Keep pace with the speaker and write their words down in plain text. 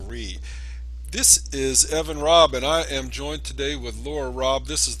read. This is Evan Robb, and I am joined today with Laura Robb.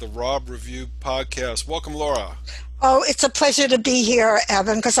 This is the Robb Review Podcast. Welcome, Laura. Oh, it's a pleasure to be here,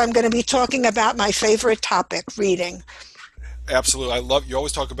 Evan, because I'm going to be talking about my favorite topic, reading. Absolutely. I love you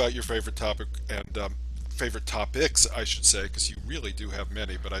always talk about your favorite topic and favorite topics, I should say, because you really do have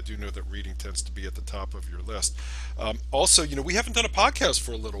many, but I do know that reading tends to be at the top of your list. Also, we haven't done a podcast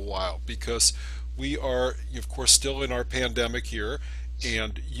for a little while because we are, of course, still in our pandemic here.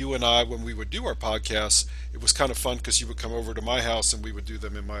 And you and I, when we would do our podcasts, it was kind of fun because you would come over to my house and we would do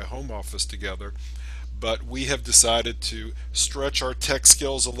them in my home office together. But we have decided to stretch our tech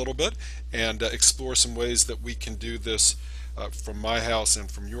skills a little bit and explore some ways that we can do this from my house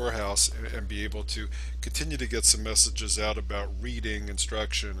and from your house and be able to continue to get some messages out about reading,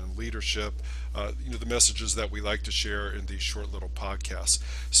 instruction, and leadership. The messages that we like to share in these short little podcasts.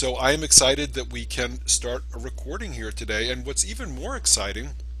 So I am excited that we can start a recording here today. And what's even more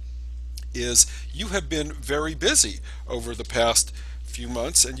exciting is you have been very busy over the past few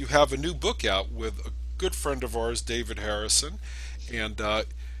months, and you have a new book out with a good friend of ours, David Harrison. And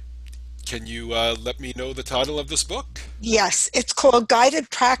can you let me know the title of this book? Yes, it's called Guided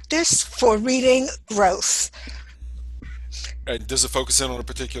Practice for Reading Growth. And does it focus in on a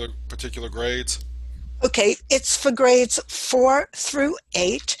particular grades? Okay, it's for grades 4 through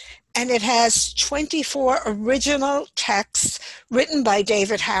 8, and it has 24 original texts written by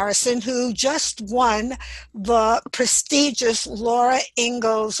David Harrison, who just won the prestigious Laura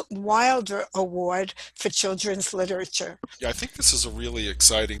Ingalls Wilder Award for Children's Literature. Yeah, I think this is a really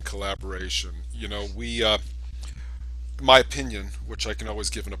exciting collaboration. My opinion, which I can always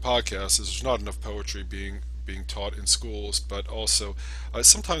give in a podcast, is there's not enough poetry being taught in schools, but also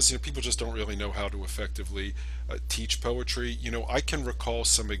sometimes people just don't really know how to effectively teach poetry. I can recall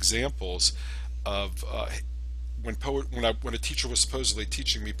some examples of when a teacher was supposedly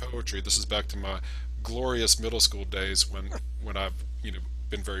teaching me poetry. This is back to my glorious middle school days when I've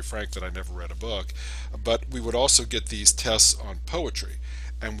been very frank that I never read a book, but we would also get these tests on poetry,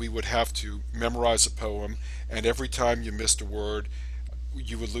 and we would have to memorize a poem, and every time you missed a word,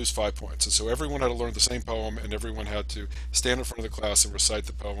 you would lose 5 points. And so everyone had to learn the same poem, and everyone had to stand in front of the class and recite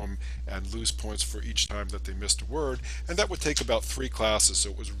the poem and lose points for each time that they missed a word. And that would take about 3 classes.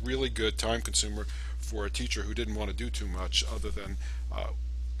 So it was really good time consumer for a teacher who didn't want to do too much other than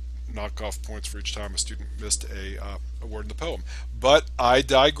knock off points for each time a student missed a word in the poem. But I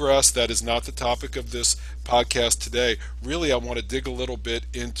digress. That is not the topic of this podcast today. Really, I want to dig a little bit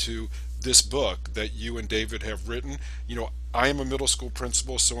into this book that you and David have written. I am a middle school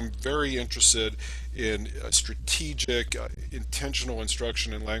principal, so I'm very interested in strategic, intentional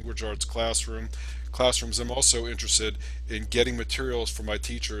instruction in language arts classrooms. I'm also interested in getting materials for my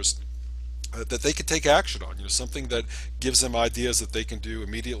teachers that they can take action on, something that gives them ideas that they can do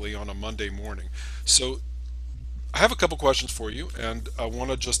immediately on a Monday morning. So I have a couple questions for you, and I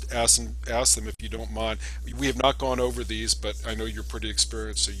want to just ask them if you don't mind. We have not gone over these, but I know you're pretty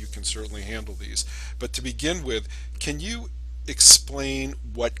experienced, so you can certainly handle these. But to begin with, can you explain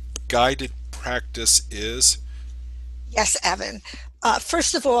what guided practice is? Yes, Evan.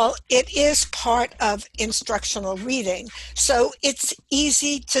 First of all, it is part of instructional reading. So it's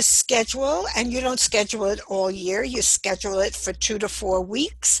easy to schedule, and you don't schedule it all year. You schedule it for 2 to 4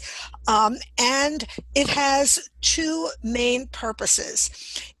 weeks. And it has two main purposes.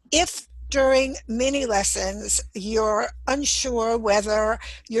 If during mini lessons you're unsure whether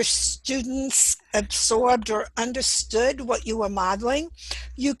your students absorbed or understood what you were modeling,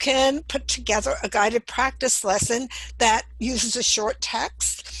 you can put together a guided practice lesson that uses a short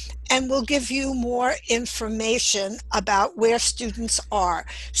text and will give you more information about where students are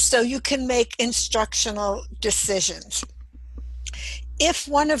so you can make instructional decisions. If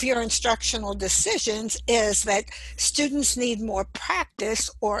one of your instructional decisions is that students need more practice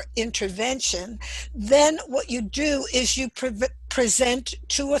or intervention, then what you do is you present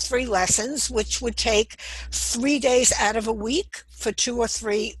 2 or 3 lessons, which would take 3 days out of a week for 2 or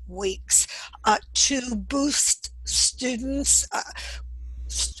 3 weeks to boost students'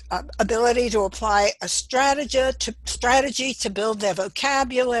 ability to apply a strategy to build their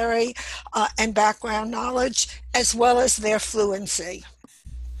vocabulary and background knowledge, as well as their fluency.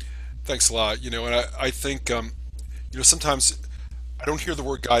 Thanks a lot. And I think sometimes I don't hear the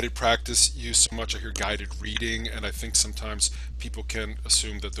word guided practice used so much. I hear guided reading, and I think sometimes people can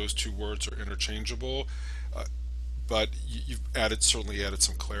assume that those two words are interchangeable. Uh, but you've certainly added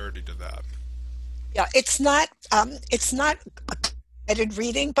some clarity to that. Yeah, it's not guided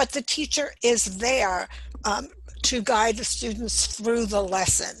reading, but the teacher is there um, to guide the students through the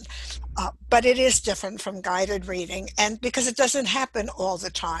lesson. But it is different from guided reading, and because it doesn't happen all the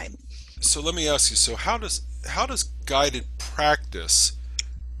time. So let me ask you, so how does guided practice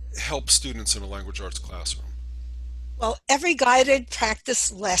help students in a language arts classroom? Well, every guided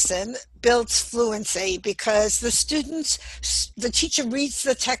practice lesson builds fluency because the teacher reads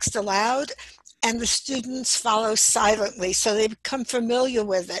the text aloud and the students follow silently, so they become familiar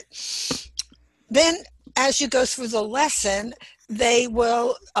with it. Then, as you go through the lesson, they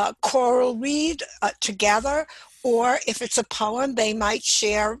will choral read together, or if it's a poem, they might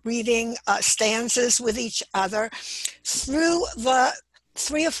share reading stanzas with each other through the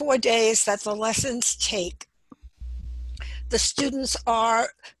 3 or 4 days that the lessons take. The students are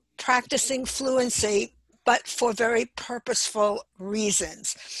practicing fluency, but for very purposeful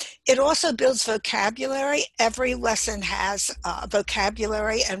reasons. It also builds vocabulary. Every lesson has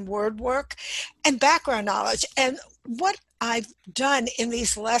vocabulary and word work and background knowledge. And what I've done in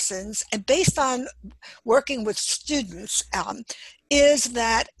these lessons, and based on working with students, is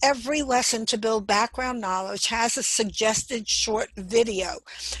that every lesson to build background knowledge has a suggested short video.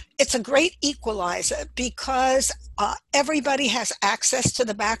 It's a great equalizer because everybody has access to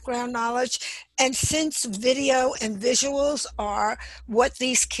the background knowledge. And since video and visuals are what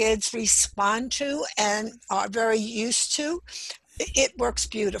these kids respond to and are very used to, it works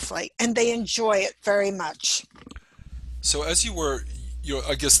beautifully and they enjoy it very much. So as you were,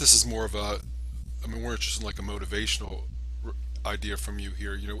 I guess this is more of a, I mean, we're interested in like a motivational idea from you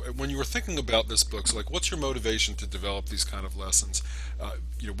here. When you were thinking about this book, so like, what's your motivation to develop these kind of lessons?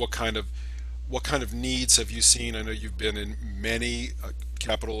 What kind of needs have you seen? I know you've been in many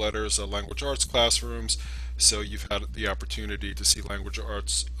capital letters language arts classrooms, so you've had the opportunity to see language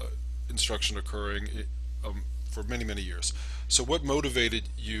arts instruction occurring for many, many years. So what motivated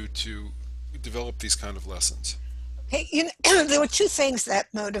you to develop these kind of lessons? Hey, there were two things that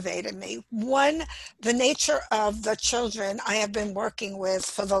motivated me. One, the nature of the children I have been working with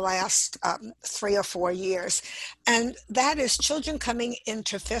for the last 3 or 4 years, and that is children coming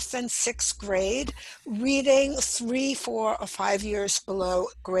into fifth and sixth grade, reading 3, 4, or 5 years below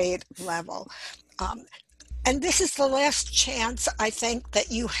grade level. Um, and this is the last chance, I think, that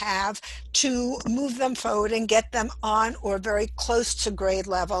you have to move them forward and get them on or very close to grade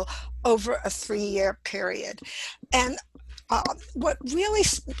level over a 3 year period. And what really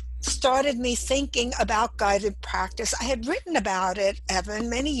started me thinking about guided practice, I had written about it, Evan,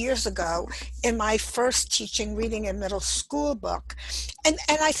 many years ago in my first teaching reading in middle school book. And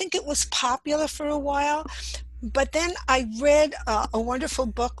I think it was popular for a while. But then I read a wonderful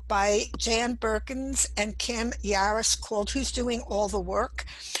book by Jan Birkins and Kim Yaris called Who's Doing All the Work?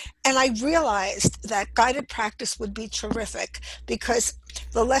 And I realized that guided practice would be terrific because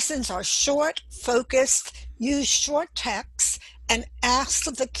the lessons are short, focused, use short texts, and ask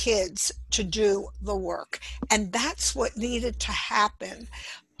the kids to do the work. And that's what needed to happen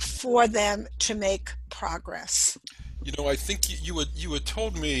for them to make progress. I think you had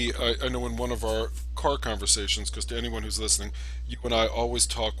told me. I know in one of our car conversations, because to anyone who's listening, you and I always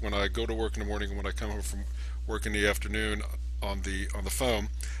talk when I go to work in the morning and when I come home from work in the afternoon on the phone.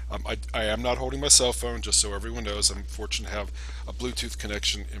 I am not holding my cell phone, just so everyone knows. I'm fortunate to have a Bluetooth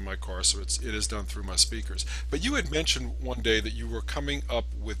connection in my car, so it is done through my speakers. But you had mentioned one day that you were coming up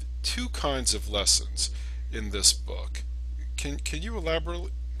with two kinds of lessons in this book. Can you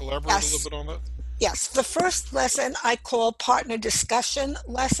elaborate a little Yes. bit on that? Yes, the first lesson I call partner discussion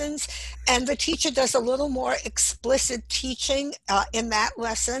lessons, and the teacher does a little more explicit teaching in that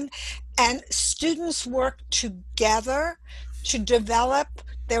lesson, and students work together to develop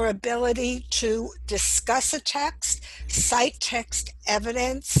their ability to discuss a text, cite text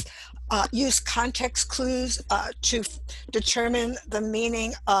evidence, use context clues to determine the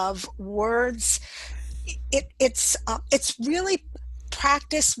meaning of words. It's really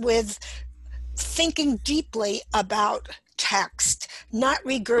practice with thinking deeply about text, not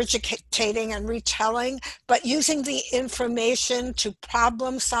regurgitating and retelling, but using the information to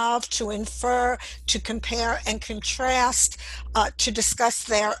problem solve, to infer, to compare and contrast, to discuss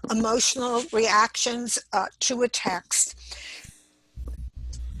their emotional reactions to a text.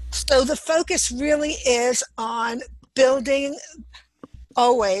 So the focus really is on building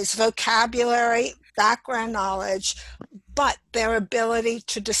always vocabulary, background knowledge, but their ability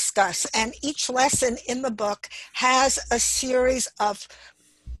to discuss. And each lesson in the book has a series of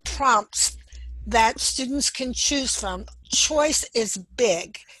prompts that students can choose from. Choice is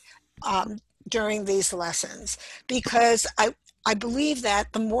big during these lessons because I believe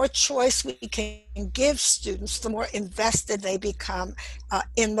that the more choice we can give students, the more invested they become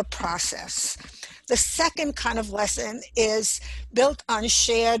in the process. The second kind of lesson is built on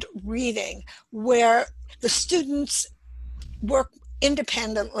shared reading, where the students work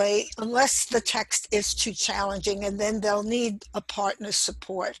independently unless the text is too challenging, and then they'll need a partner's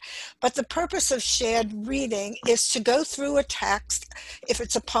support. But the purpose of shared reading is to go through a text, if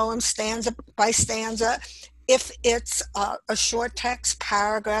it's a poem, stanza by stanza, if it's a short text,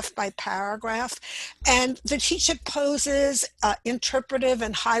 paragraph by paragraph, and the teacher poses interpretive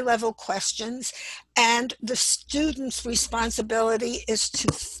and high level questions, and the student's responsibility is to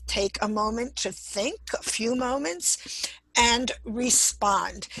take a moment to think, a few moments, and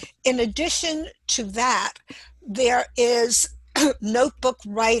respond. In addition to that, there is notebook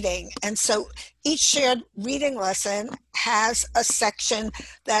writing. And so each shared reading lesson has a section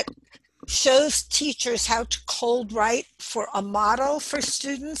that shows teachers how to cold write for a model for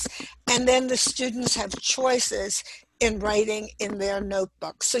students, and then the students have choices in writing in their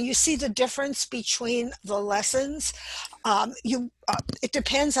notebooks. So you see the difference between the lessons. It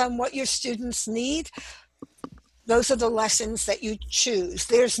depends on what your students need. Those are the lessons that you choose.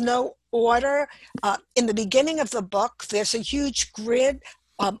 There's no order. In the beginning of the book, there's a huge grid.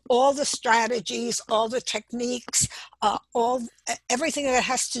 All the strategies, all the techniques, all everything that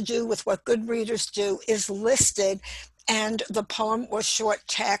has to do with what good readers do is listed, and the poem or short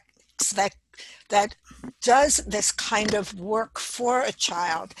text that does this kind of work for a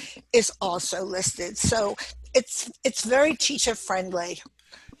child is also listed. So it's very teacher friendly.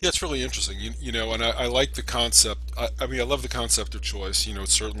 Yeah, it's really interesting. And I like the concept. I mean, I love the concept of choice.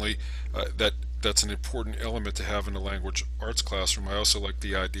 Certainly that's an important element to have in a language arts classroom. I also like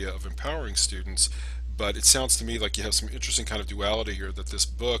the idea of empowering students, but it sounds to me like you have some interesting kind of duality here. That this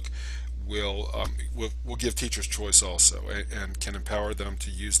book will give teachers choice also, and can empower them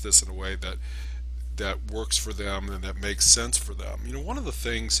to use this in a way that works for them and that makes sense for them. One of the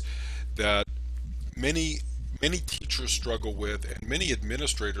things that many many teachers struggle with, and many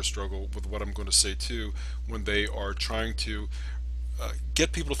administrators struggle with, what I'm going to say too, when they are trying to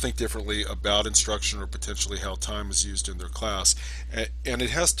get people to think differently about instruction or potentially how time is used in their class. And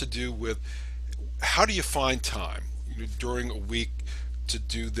it has to do with, how do you find time during a week to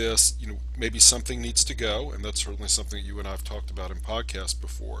do this? Maybe something needs to go, and that's certainly something that you and I have talked about in podcasts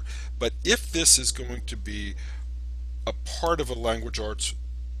before. But if this is going to be a part of a language arts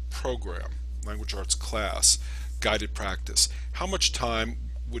program, language arts class, guided practice, how much time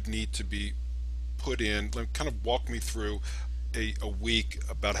would need to be put in? Kind of walk me through a week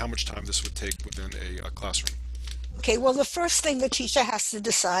about how much time this would take within a classroom. Okay, well, the first thing the teacher has to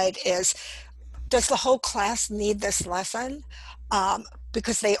decide is, does the whole class need this lesson?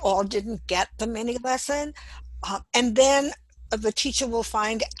 Because they all didn't get the mini lesson. And then the teacher will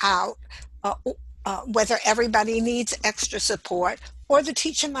find out uh, whether everybody needs extra support, or the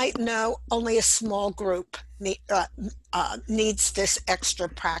teacher might know only a small group needs this extra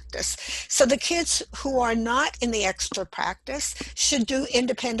practice. So the kids who are not in the extra practice should do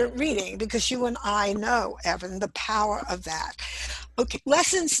independent reading, because you and I know, Evan, the power of that. Okay,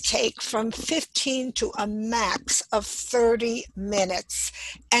 lessons take from 15 to a max of 30 minutes.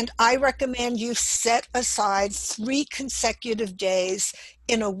 And I recommend you set aside 3 consecutive days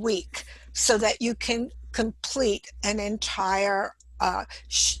in a week so that you can complete an entire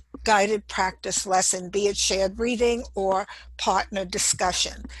guided practice lesson, be it shared reading or partner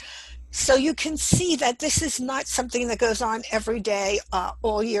discussion. So you can see that this is not something that goes on every day,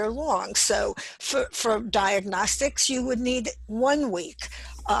 all year long. So for diagnostics, you would need 1 week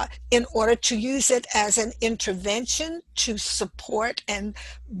in order to use it as an intervention to support and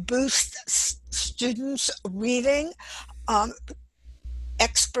boost students' reading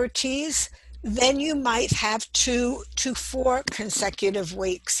expertise. Then you might have 2 to 4 consecutive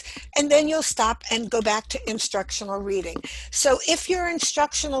weeks, and then you'll stop and go back to instructional reading. So if your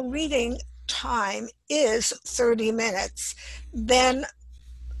instructional reading time is 30 minutes, then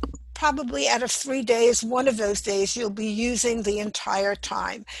probably out of 3 days, one of those days you'll be using the entire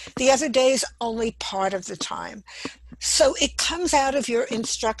time. The other days, only part of the time. So it comes out of your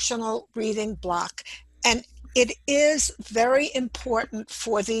instructional reading block. And it is very important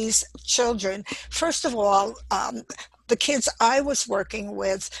for these children. First of all, the kids I was working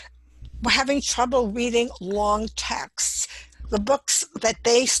with were having trouble reading long texts. The books that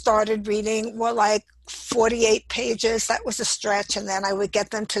they started reading were like 48 pages. That was a stretch. And then I would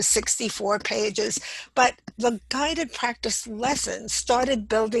get them to 64 pages. But the guided practice lessons started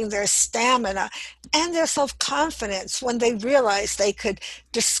building their stamina and their self confidence when they realized they could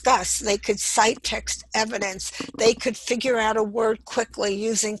discuss, they could cite text evidence, they could figure out a word quickly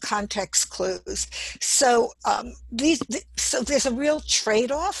using context clues. So there's a real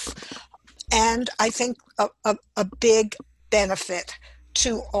trade off, and I think a big benefit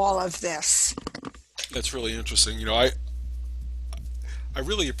to all of this. That's really interesting. I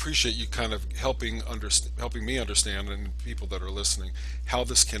really appreciate you kind of helping me understand, and people that are listening, how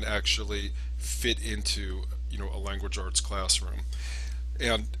this can actually fit into a language arts classroom.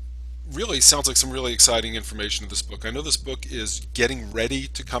 And really sounds like some really exciting information in this book. I know this book is getting ready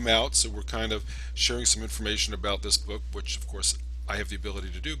to come out, so we're kind of sharing some information about this book, which of course I have the ability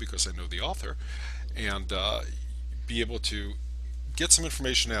to do because I know the author, and be able to get some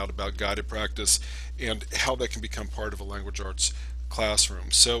information out about guided practice and how that can become part of a language arts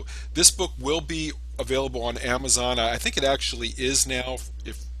classroom. So this book will be available on Amazon. I think it actually is now,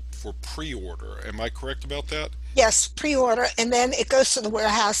 if for pre-order. Am I correct about that? Yes, pre-order, and then it goes to the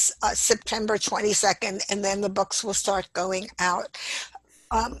warehouse September 22nd, and then the books will start going out.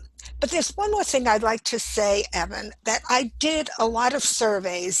 Um, but there's one more thing I'd like to say, Evan, that I did a lot of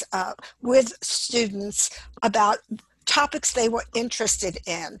surveys with students about topics they were interested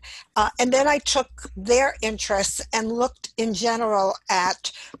in. And then I took their interests and looked in general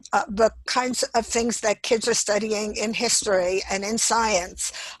at the kinds of things that kids are studying in history and in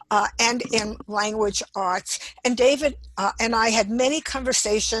science and in language arts. And David and I had many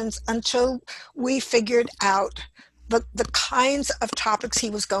conversations until we figured out the kinds of topics he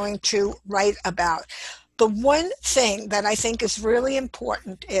was going to write about. The one thing that I think is really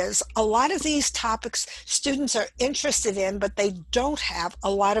important is a lot of these topics students are interested in, but they don't have a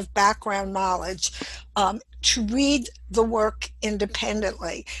lot of background knowledge to read the work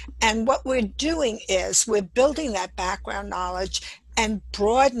independently. And what we're doing is we're building that background knowledge and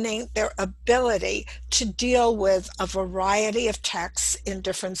broadening their ability to deal with a variety of texts in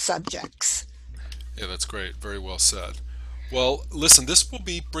different subjects. Yeah, that's great. Very well said. Well, listen, this will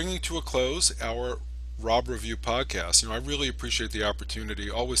be bringing to a close our Rob Review podcast. I really appreciate the opportunity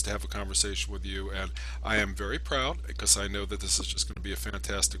always to have a conversation with you, and I am very proud because I know that this is just going to be a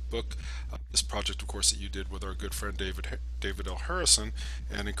fantastic book. This project, of course, that you did with our good friend David L. Harrison,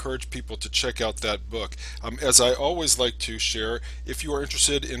 and encourage people to check out that book. As I always like to share, if you are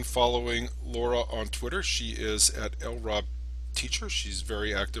interested in following Laura on Twitter, she is at LRob Teacher. She's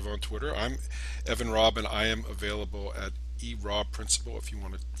very active on Twitter. I'm Evan Robb, and I am available at eRob Principal if you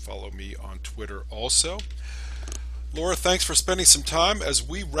want to follow me on Twitter also. Laura, thanks for spending some time as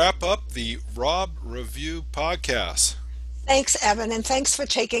we wrap up the Rob Review podcast. Thanks, Evan, and thanks for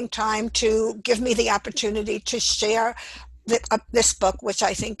taking time to give me the opportunity to share this book, which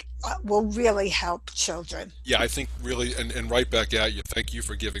I think will really help children. Yeah, I think really, and right back at you. Thank you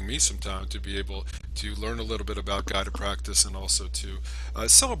for giving me some time to be able to learn a little bit about guided practice and also to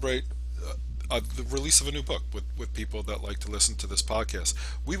celebrate the release of a new book with people that like to listen to this podcast.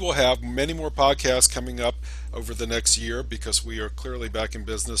 We will have many more podcasts coming up over the next year because we are clearly back in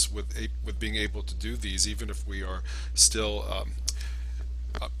business with being able to do these, even if we are still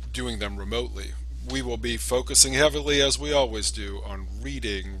doing them remotely. We will be focusing heavily, as we always do, on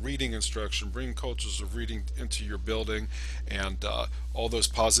reading instruction, bringing cultures of reading into your building, and all those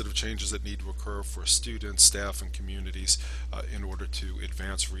positive changes that need to occur for students, staff, and communities in order to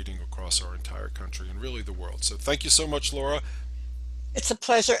advance reading across our entire country and really the world. So thank you so much, Laura. It's a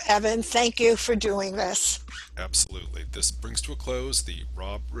pleasure, Evan. Thank you for doing this. Absolutely. This brings to a close the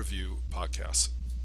Rob Review podcast.